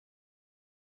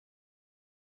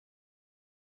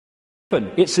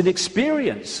It's an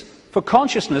experience for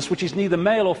consciousness which is neither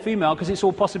male or female because it's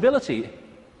all possibility.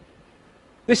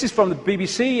 This is from the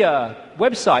BBC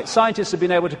website. Scientists have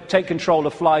been able to take control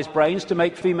of flies' brains to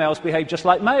make females behave just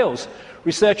like males.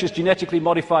 Researchers genetically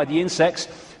modified the insects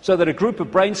so that a group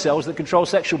of brain cells that control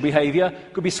sexual behavior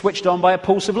could be switched on by a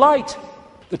pulse of light.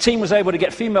 The team was able to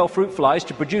get female fruit flies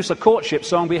to produce a courtship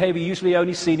song behavior usually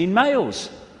only seen in males.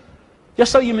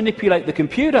 Just so you manipulate the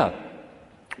computer.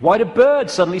 Why do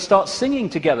birds suddenly start singing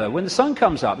together when the sun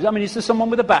comes up? I mean, is there someone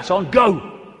with a bat on?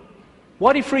 Go!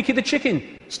 Why did Freaky the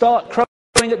chicken start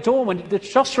crowing at dawn when the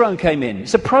testosterone came in?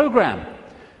 It's a program.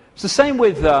 It's the same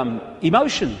with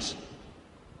emotions,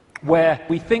 where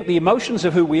we think the emotions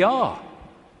of who we are.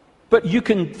 But you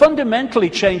can fundamentally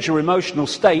change your emotional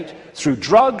state through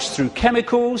drugs, through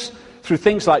chemicals, through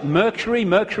things like mercury.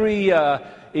 Mercury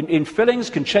in fillings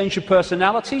can change your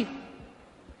personality.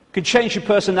 Can change your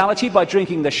personality by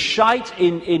drinking the shite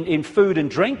in food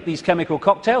and drink, these chemical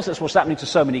cocktails. That's what's happening to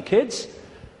so many kids.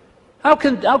 How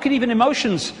can even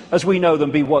emotions, as we know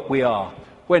them, be what we are,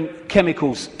 when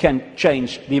chemicals can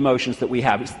change the emotions that we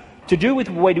have? It's to do with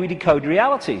the way we decode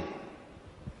reality.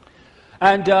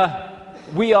 And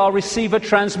we are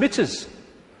receiver-transmitters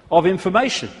of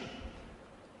information.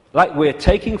 Like we're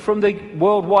taking from the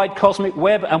worldwide cosmic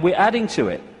web and we're adding to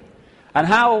it. And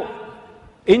how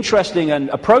interesting and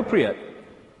appropriate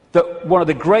that one of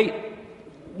the great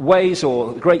ways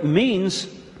or great means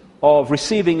of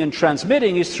receiving and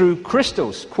transmitting is through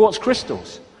crystals, quartz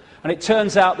crystals. And it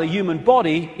turns out the human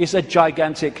body is a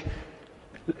gigantic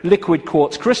liquid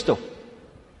quartz crystal.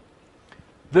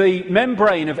 The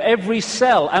membrane of every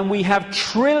cell, and we have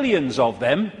trillions of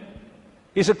them,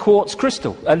 is a quartz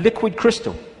crystal, a liquid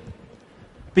crystal.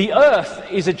 The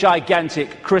Earth is a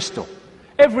gigantic crystal.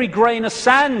 Every grain of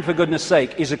sand, for goodness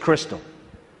sake, is a crystal.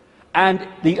 And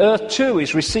the Earth, too,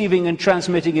 is receiving and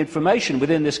transmitting information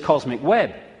within this cosmic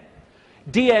web.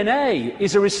 DNA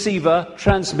is a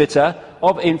receiver-transmitter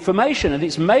of information, and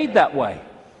it's made that way.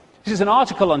 This is an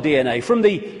article on DNA. From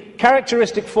the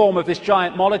characteristic form of this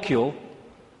giant molecule,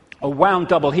 a wound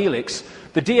double helix,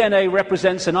 the DNA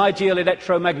represents an ideal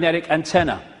electromagnetic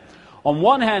antenna. On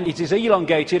one hand, it is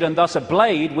elongated and thus a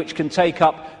blade which can take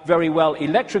up very well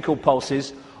electrical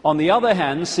pulses. On the other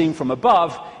hand, seen from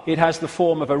above, it has the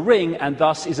form of a ring and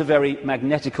thus is a very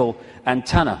magnetical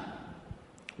antenna.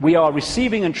 We are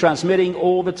receiving and transmitting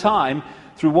all the time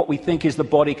through what we think is the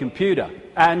body computer.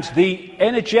 And the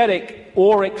energetic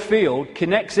auric field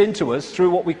connects into us through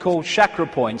what we call chakra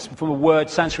points, from a word,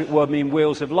 Sanskrit word meaning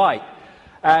wheels of light.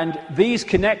 And these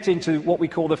connect into what we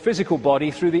call the physical body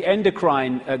through the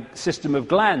endocrine system of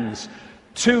glands,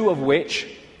 two of which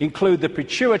include the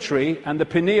pituitary and the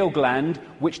pineal gland,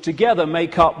 which together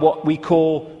make up what we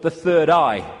call the third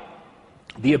eye.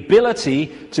 The ability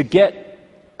to get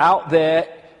out there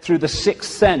through the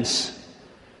sixth sense.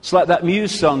 It's like that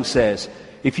Muse song says,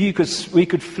 if we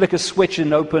could flick a switch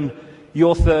and open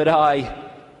your third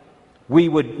eye, we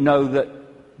would know that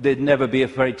they'd never be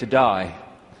afraid to die.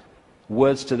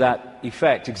 Words to that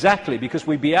effect. Exactly, because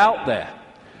we'd be out there.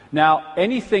 Now,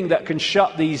 anything that can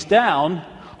shut these down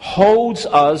holds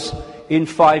us in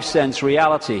five-sense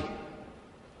reality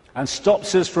and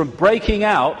stops us from breaking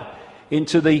out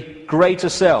into the greater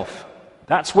self.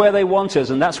 That's where they want us,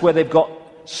 and that's where they've got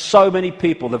so many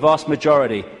people, the vast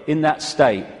majority, in that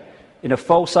state, in a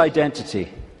false identity.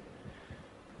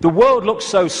 The world looks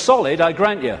so solid, I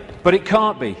grant you, but it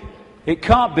can't be. It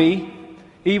can't be,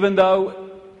 even though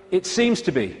it seems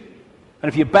to be. And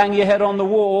if you bang your head on the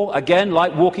wall, again,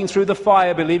 like walking through the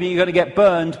fire, believing you're going to get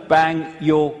burned, bang,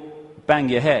 you'll bang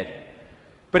your head.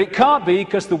 But it can't be,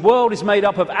 because the world is made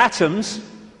up of atoms,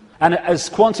 and as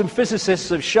quantum physicists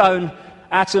have shown,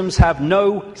 atoms have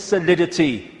no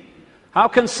solidity. How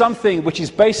can something which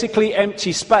is basically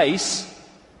empty space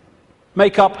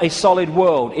make up a solid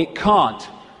world? It can't.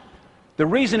 The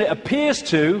reason it appears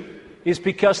to is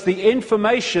because the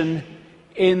information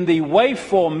in the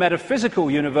waveform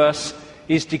metaphysical universe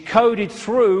is decoded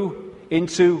through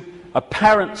into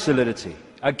apparent solidity.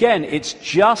 Again, it's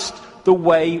just the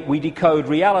way we decode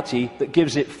reality that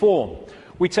gives it form.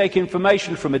 We take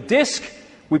information from a disk,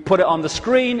 we put it on the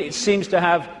screen, it seems to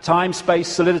have time-space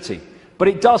solidity. But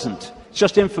it doesn't. It's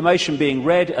just information being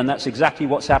read, and that's exactly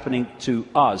what's happening to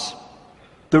us.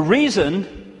 The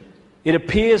reason it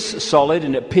appears solid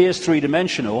and it appears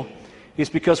three-dimensional is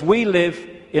because we live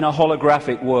in a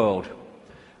holographic world.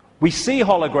 We see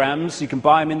holograms, you can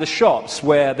buy them in the shops,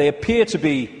 where they appear to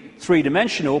be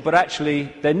three-dimensional, but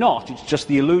actually they're not. It's just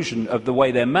the illusion of the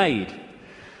way they're made.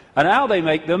 And how they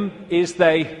make them is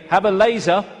they have a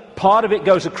laser, part of it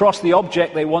goes across the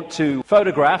object they want to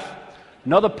photograph,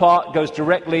 Another part goes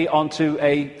directly onto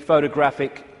a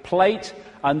photographic plate,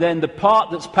 and then the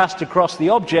part that's passed across the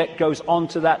object goes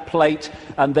onto that plate,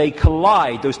 and they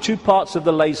collide. Those two parts of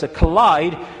the laser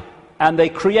collide, and they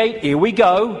create, here we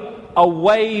go, a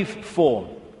waveform.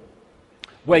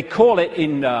 We call it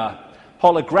in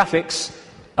holographics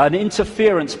an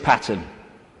interference pattern.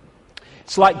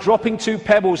 It's like dropping two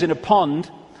pebbles in a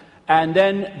pond, and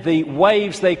then the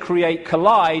waves they create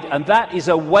collide, and that is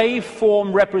a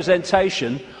waveform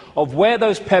representation of where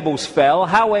those pebbles fell,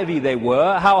 how heavy they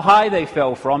were, how high they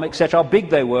fell from, etc., how big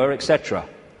they were, etc.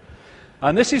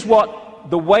 And this is what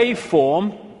the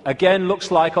waveform, again,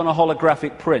 looks like on a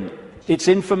holographic print. It's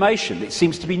information. It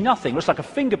seems to be nothing. It looks like a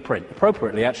fingerprint,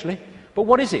 appropriately, actually. But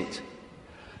what is it?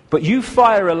 But you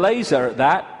fire a laser at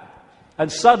that,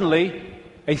 and suddenly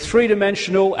a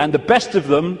three-dimensional, and the best of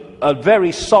them, a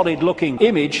very solid-looking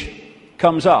image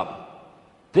comes up.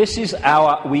 This is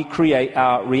we create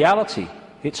our reality.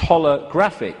 It's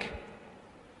holographic.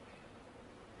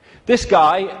 This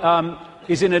guy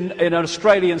is in an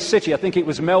Australian city, I think it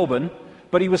was Melbourne,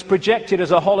 but he was projected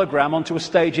as a hologram onto a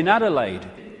stage in Adelaide.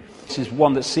 This is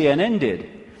one that CNN did.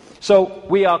 So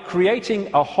we are creating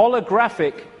a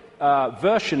holographic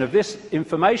version of this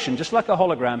information, just like a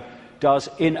hologram does,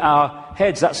 in our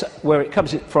heads. That's where it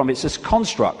comes from. It's this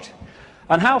construct.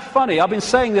 And how funny, I've been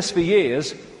saying this for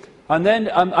years, and then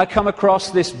I come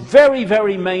across this very,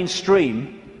 very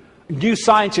mainstream New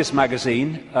Scientist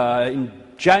magazine in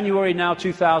January now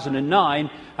 2009,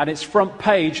 and its front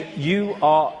page, "You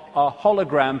are a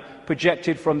hologram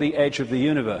projected from the edge of the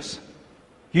universe."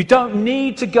 You don't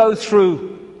need to go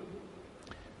through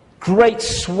great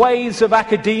swathes of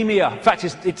academia. In fact,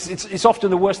 it's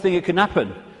often the worst thing that can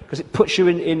happen, because it puts you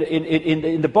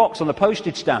in the box on the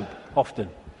postage stamp, often,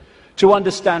 to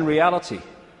understand reality.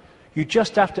 You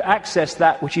just have to access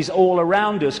that which is all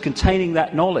around us, containing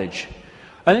that knowledge.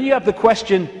 And then you have the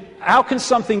question, how can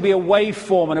something be a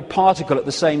waveform and a particle at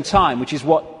the same time, which is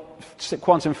what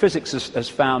quantum physics has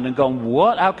found and gone,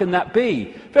 what? How can that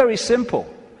be? Very simple.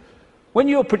 When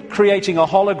you're creating a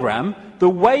hologram, the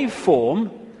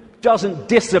waveform doesn't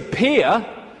disappear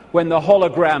when the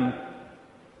hologram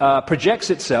projects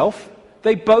itself.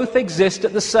 They both exist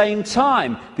at the same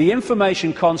time, the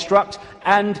information construct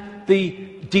and the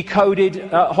decoded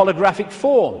holographic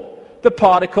form. The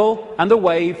particle and the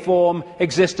waveform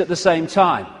exist at the same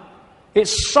time.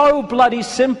 It's so bloody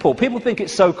simple. People think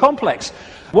it's so complex.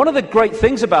 One of the great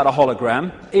things about a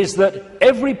hologram is that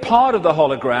every part of the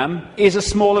hologram is a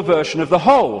smaller version of the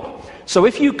whole. So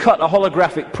if you cut a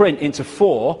holographic print into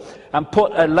four and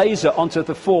put a laser onto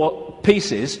the four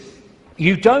pieces,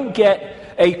 you don't get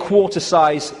a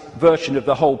quarter-size version of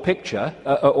the whole picture,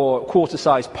 or a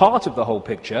quarter-size part of the whole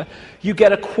picture. You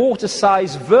get a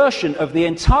quarter-size version of the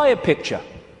entire picture.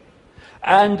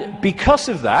 And because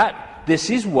of that, this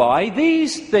is why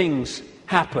these things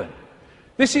happen.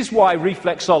 This is why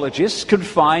reflexologists can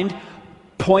find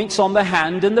points on the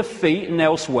hand and the feet and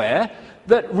elsewhere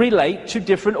that relate to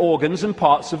different organs and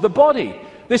parts of the body.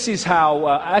 This is how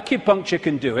acupuncture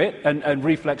can do it, and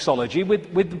reflexology,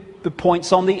 with the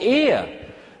points on the ear.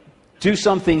 Do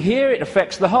something here, it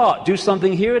affects the heart. Do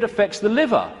something here, it affects the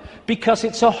liver. Because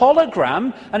it's a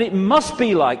hologram, and it must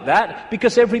be like that,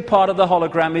 because every part of the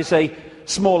hologram is a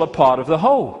smaller part of the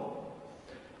whole.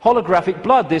 Holographic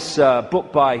blood, this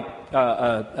book by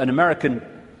an American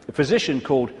physician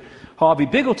called Harvey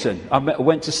Biggleton, I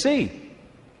went to see.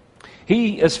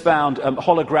 He has found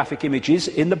holographic images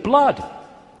in the blood.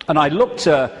 And I looked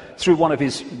through one of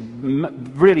his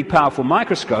really powerful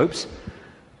microscopes,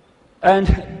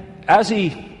 and as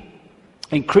he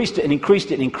increased it and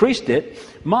increased it and increased it,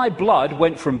 my blood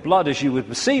went from blood as you would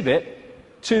perceive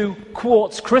it to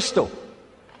quartz crystal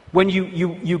when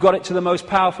you got it to the most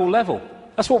powerful level.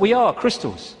 That's what we are,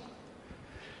 crystals.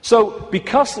 So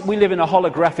because we live in a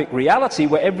holographic reality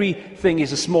where everything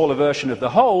is a smaller version of the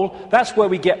whole, that's where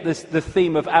we get the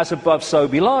theme of as above, so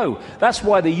below. That's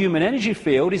why the human energy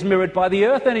field is mirrored by the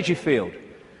earth energy field.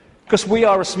 Because we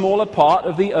are a smaller part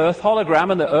of the earth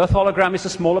hologram, and the earth hologram is a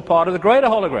smaller part of the greater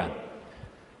hologram.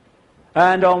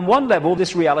 And on one level,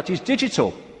 this reality is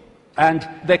digital. And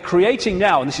they're creating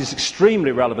now, and this is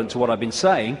extremely relevant to what I've been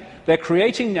saying, they're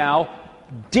creating now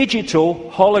digital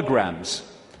holograms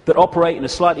that operate in a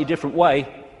slightly different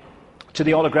way to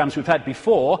the holograms we've had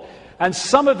before. And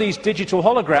some of these digital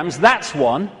holograms, that's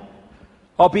one,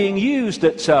 are being used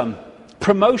at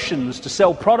promotions to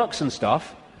sell products and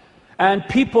stuff. And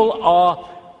people are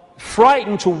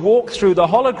frightened to walk through the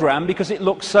hologram because it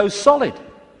looks so solid.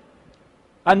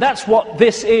 And that's what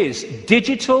this is,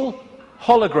 digital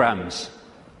holograms.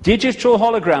 Digital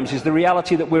holograms is the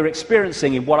reality that we're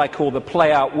experiencing in what I call the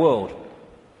play-out world.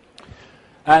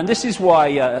 And this is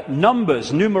why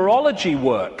numerology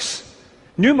works.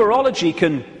 Numerology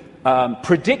can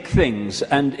predict things,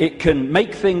 and it can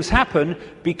make things happen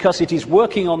because it is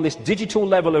working on this digital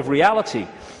level of reality.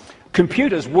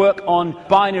 Computers work on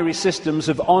binary systems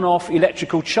of on-off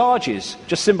electrical charges,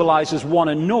 just symbolized as 1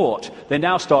 and 0. They're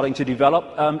now starting to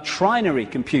develop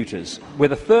trinary computers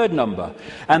with a third number.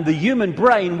 And the human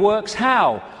brain works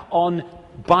how? On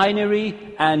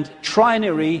binary and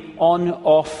trinary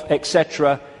on-off,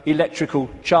 etc. electrical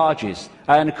charges.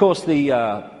 And of course the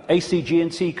A, C, G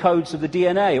and T codes of the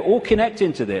DNA all connect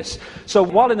into this. So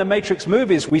while in the Matrix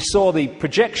movies we saw the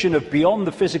projection of beyond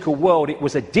the physical world, it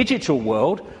was a digital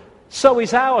world, so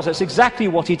is ours. That's exactly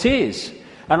what it is.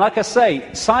 And like I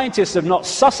say, scientists are not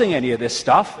sussing any of this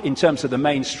stuff in terms of the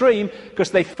mainstream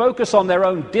because they focus on their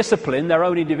own discipline, their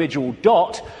own individual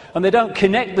dot, and they don't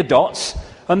connect the dots,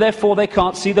 and therefore they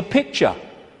can't see the picture.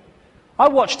 I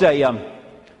watched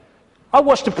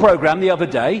a program the other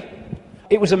day.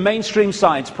 It was a mainstream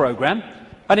science program,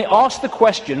 and it asked the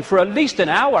question for at least an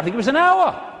hour. I think it was an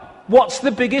hour. What's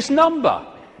the biggest number?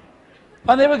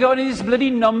 And they were going to these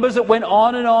bloody numbers that went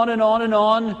on and on and on and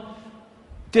on,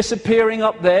 disappearing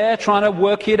up there, trying to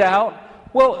work it out.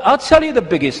 Well, I'll tell you the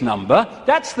biggest number.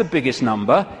 That's the biggest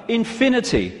number.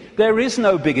 Infinity. There is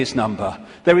no biggest number.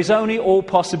 There is only all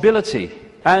possibility.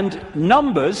 And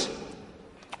numbers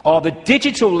are the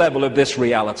digital level of this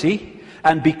reality.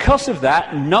 And because of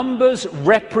that, numbers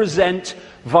represent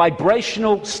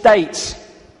vibrational states.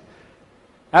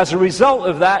 As a result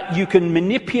of that, you can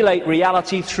manipulate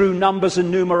reality through numbers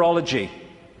and numerology,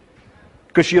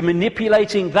 because you're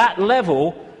manipulating that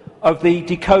level of the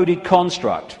decoded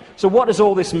construct. So what does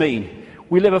all this mean?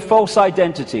 We live a false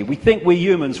identity. We think we're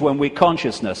humans when we're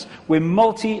consciousness. We're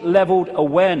multi-leveled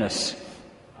awareness,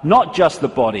 not just the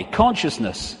body,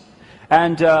 consciousness.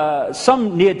 And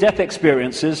some near-death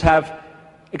experiences have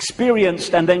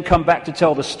experienced and then come back to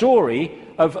tell the story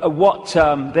of what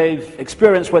they've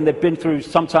experienced when they've been through.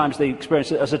 Sometimes they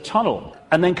experience it as a tunnel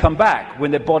and then come back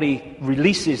when their body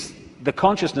releases the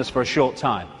consciousness for a short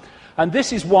time. And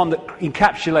this is one that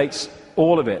encapsulates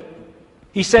all of it.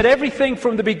 He said, everything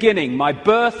from the beginning, my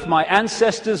birth, my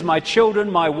ancestors, my children,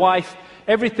 my wife,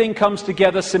 everything comes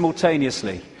together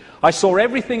simultaneously. I saw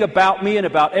everything about me and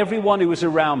about everyone who was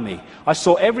around me. I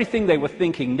saw everything they were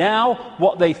thinking now,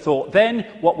 what they thought then,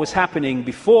 what was happening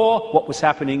before, what was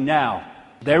happening now.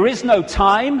 There is no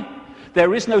time,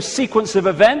 there is no sequence of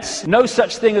events, no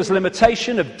such thing as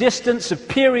limitation of distance, of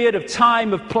period, of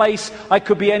time, of place. I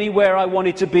could be anywhere I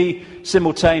wanted to be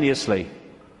simultaneously.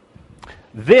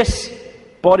 This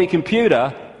body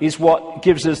computer is what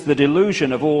gives us the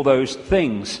delusion of all those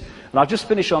things. And I'll just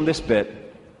finish on this bit.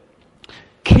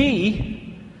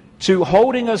 Key to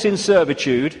holding us in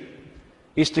servitude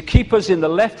is to keep us in the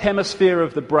left hemisphere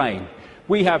of the brain.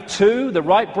 We have two, the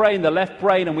right brain, the left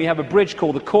brain, and we have a bridge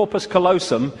called the corpus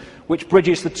callosum, which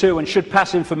bridges the two and should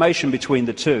pass information between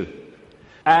the two.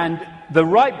 And the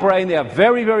right brain, they are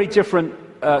very, very different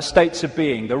states of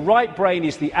being. The right brain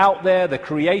is the out there, the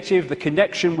creative, the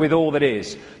connection with all that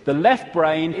is. The left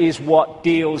brain is what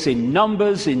deals in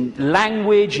numbers, in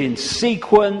language, in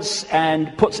sequence,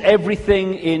 and puts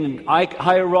everything in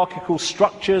hierarchical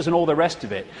structures and all the rest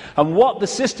of it. And what the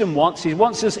system wants, it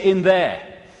wants us in there.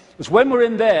 Because when we're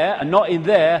in there and not in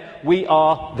there, we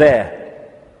are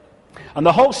there. And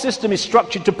the whole system is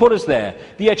structured to put us there.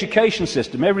 The education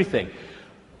system, everything.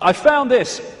 I found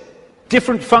this.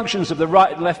 Different functions of the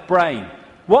right and left brain.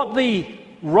 What the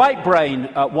right brain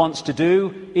wants to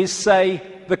do is say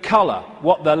the color.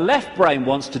 What the left brain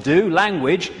wants to do,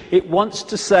 language, it wants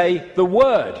to say the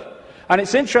word. And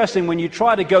it's interesting when you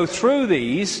try to go through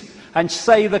these and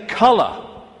say the color,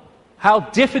 how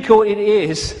difficult it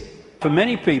is for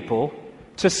many people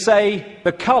to say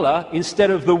the color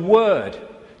instead of the word,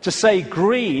 to say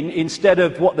green instead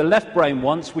of what the left brain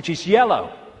wants, which is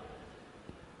yellow.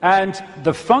 And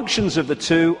the functions of the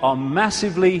two are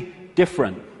massively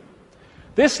different.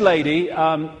 This lady,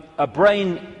 a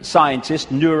brain scientist,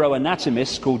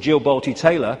 neuroanatomist called Jill Bolte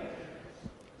Taylor,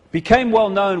 became well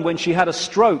known when she had a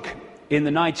stroke in the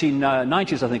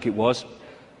 1990s, I think it was.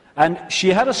 And she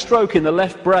had a stroke in the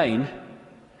left brain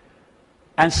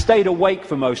and stayed awake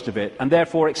for most of it, and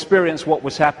therefore experienced what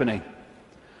was happening.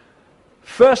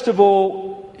 First of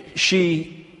all,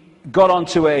 she got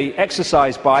onto an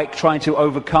exercise bike trying to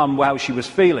overcome how she was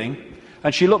feeling,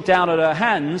 and she looked down at her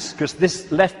hands because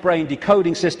this left brain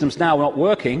decoding system's now not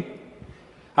working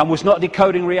and was not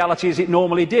decoding reality as it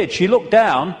normally did. She looked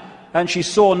down and she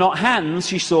saw not hands,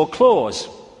 she saw claws.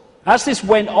 As this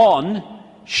went on,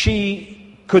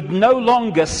 she could no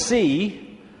longer see